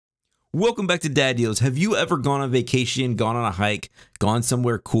Welcome back to Dad Deals. Have you ever gone on vacation, gone on a hike, gone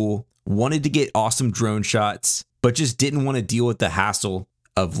somewhere cool, wanted to get awesome drone shots, but just didn't want to deal with the hassle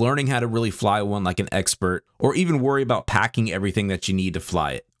of learning how to really fly one like an expert, or even worry about packing everything that you need to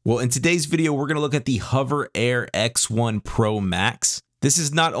fly it? Well, in today's video, we're going to look at the HoverAir X1 Pro Max. This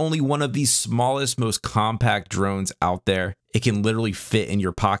is not only one of the smallest, most compact drones out there, it can literally fit in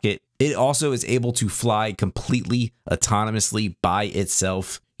your pocket. It also is able to fly completely autonomously by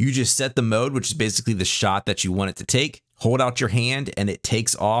itself. You just set the mode, which is basically the shot that you want it to take, hold out your hand, and it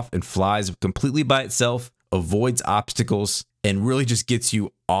takes off and flies completely by itself, avoids obstacles, and really just gets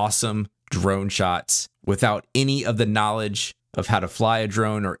you awesome drone shots without any of the knowledge of how to fly a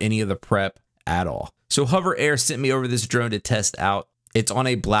drone or any of the prep at all. So HoverAir sent me over this drone to test out. It's on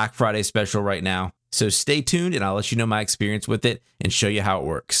a Black Friday special right now. So stay tuned and I'll let you know my experience with it and show you how it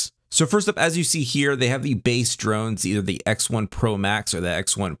works. So first up, as you see here, they have the base drones, either the X1 Pro Max or the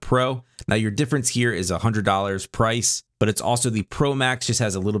X1 Pro. Now your difference here is $100 price, but it's also the Pro Max just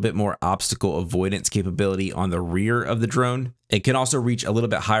has a little bit more obstacle avoidance capability on the rear of the drone. It can also reach a little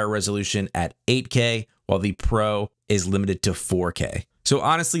bit higher resolution at 8K, while the Pro is limited to 4K. So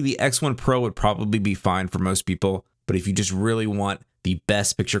honestly, the X1 Pro would probably be fine for most people, but if you just really want the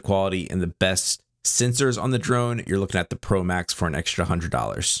best picture quality and the best sensors on the drone, you're looking at the Pro Max for an extra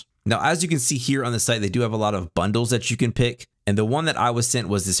 $100. Now, as you can see here on the site, they do have a lot of bundles that you can pick. And the one that I was sent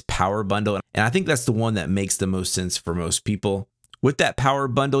was this power bundle. And I think that's the one that makes the most sense for most people. With that power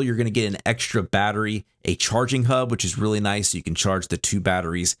bundle, you're going to get an extra battery, a charging hub, which is really nice. So you can charge the 2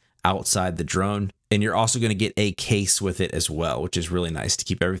 batteries outside the drone. And you're also going to get a case with it as well, which is really nice to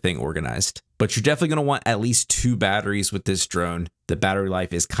keep everything organized. But you're definitely going to want at least 2 batteries with this drone. The battery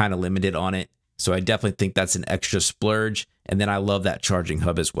life is kind of limited on it. So I definitely think that's an extra splurge. And then I love that charging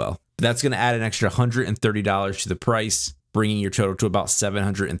hub as well. That's going to add an extra $130 to the price, bringing your total to about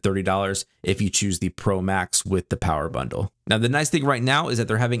 $730 if you choose the Pro Max with the power bundle. Now, the nice thing right now is that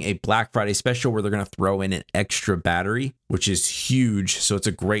they're having a Black Friday special where they're going to throw in an extra battery, which is huge. So it's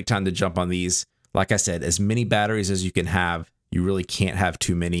a great time to jump on these. Like I said, as many batteries as you can have, you really can't have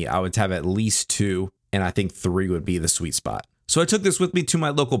too many. I would have at least 2, and I think 3 would be the sweet spot. So I took this with me to my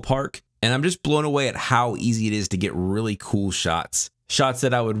local park, and I'm just blown away at how easy it is to get really cool shots. Shots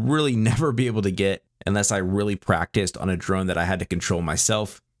that I would really never be able to get unless I really practiced on a drone that I had to control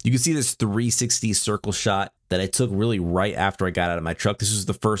myself. You can see this 360 circle shot that I took really right after I got out of my truck. This was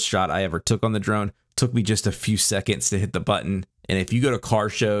the first shot I ever took on the drone. It took me just a few seconds to hit the button. And if you go to car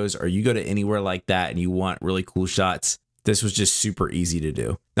shows or you go to anywhere like that and you want really cool shots, this was just super easy to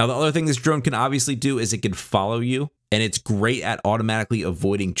do. Now, the other thing this drone can obviously do is it can follow you, and it's great at automatically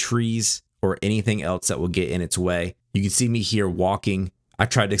avoiding trees or anything else that will get in its way. You can see me here walking. I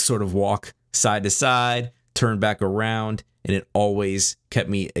tried to sort of walk side to side, turn back around, and it always kept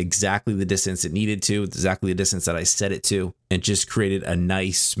me exactly the distance it needed to, exactly the distance that I set it to, and just created a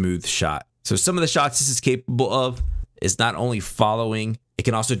nice smooth shot. So some of the shots this is capable of is not only following, it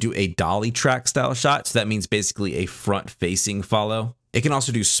can also do a dolly track style shot. So that means basically a front facing follow. It can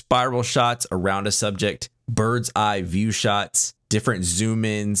also do spiral shots around a subject, bird's eye view shots, different zoom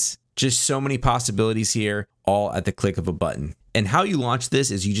ins, just so many possibilities here, all at the click of a button. And how you launch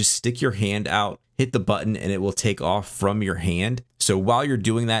this is you just stick your hand out, hit the button, and it will take off from your hand. So while you're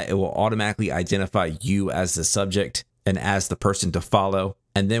doing that, it will automatically identify you as the subject and as the person to follow.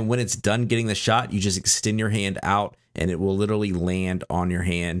 And then when it's done getting the shot, you just extend your hand out and it will literally land on your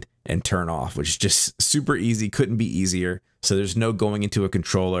hand and turn off, which is just super easy. Couldn't be easier. So there's no going into a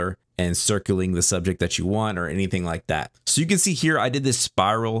controller and circling the subject that you want or anything like that. So you can see here, I did this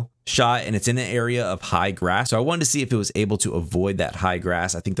spiral shot and it's in an area of high grass. So I wanted to see if it was able to avoid that high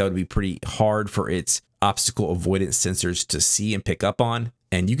grass. I think that would be pretty hard for its obstacle avoidance sensors to see and pick up on.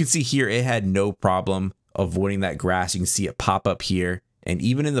 And you can see here, it had no problem avoiding that grass. You can see it pop up here. And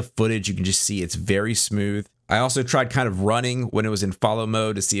even in the footage, you can just see it's very smooth. I also tried kind of running when it was in follow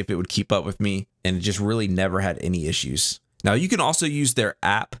mode to see if it would keep up with me, and it just really never had any issues. Now, you can also use their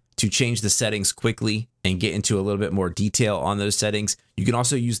app to change the settings quickly and get into a little bit more detail on those settings. You can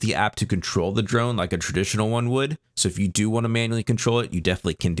also use the app to control the drone like a traditional one would. So if you do want to manually control it, you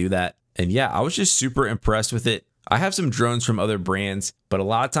definitely can do that. And yeah, I was just super impressed with it. I have some drones from other brands, but a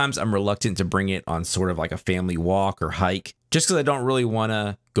lot of times I'm reluctant to bring it on sort of like a family walk or hike, just because I don't really want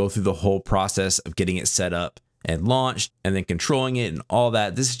to go through the whole process of getting it set up and launched and then controlling it and all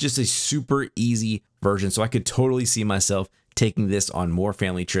that. This is just a super easy version. So I could totally see myself taking this on more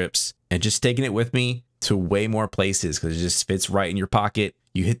family trips and just taking it with me to way more places because it just fits right in your pocket.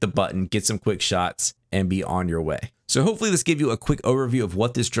 You hit the button, get some quick shots, and be on your way. So hopefully this gave you a quick overview of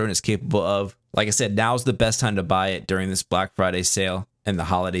what this drone is capable of. Like I said, now's the best time to buy it during this Black Friday sale. and the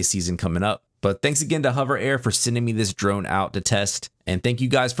holiday season coming up. But thanks again to HoverAir for sending me this drone out to test. And thank you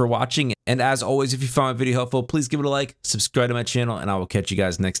guys for watching. And as always, if you found my video helpful, please give it a like, subscribe to my channel, and I will catch you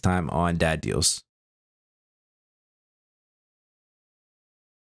guys next time on Dad Deals.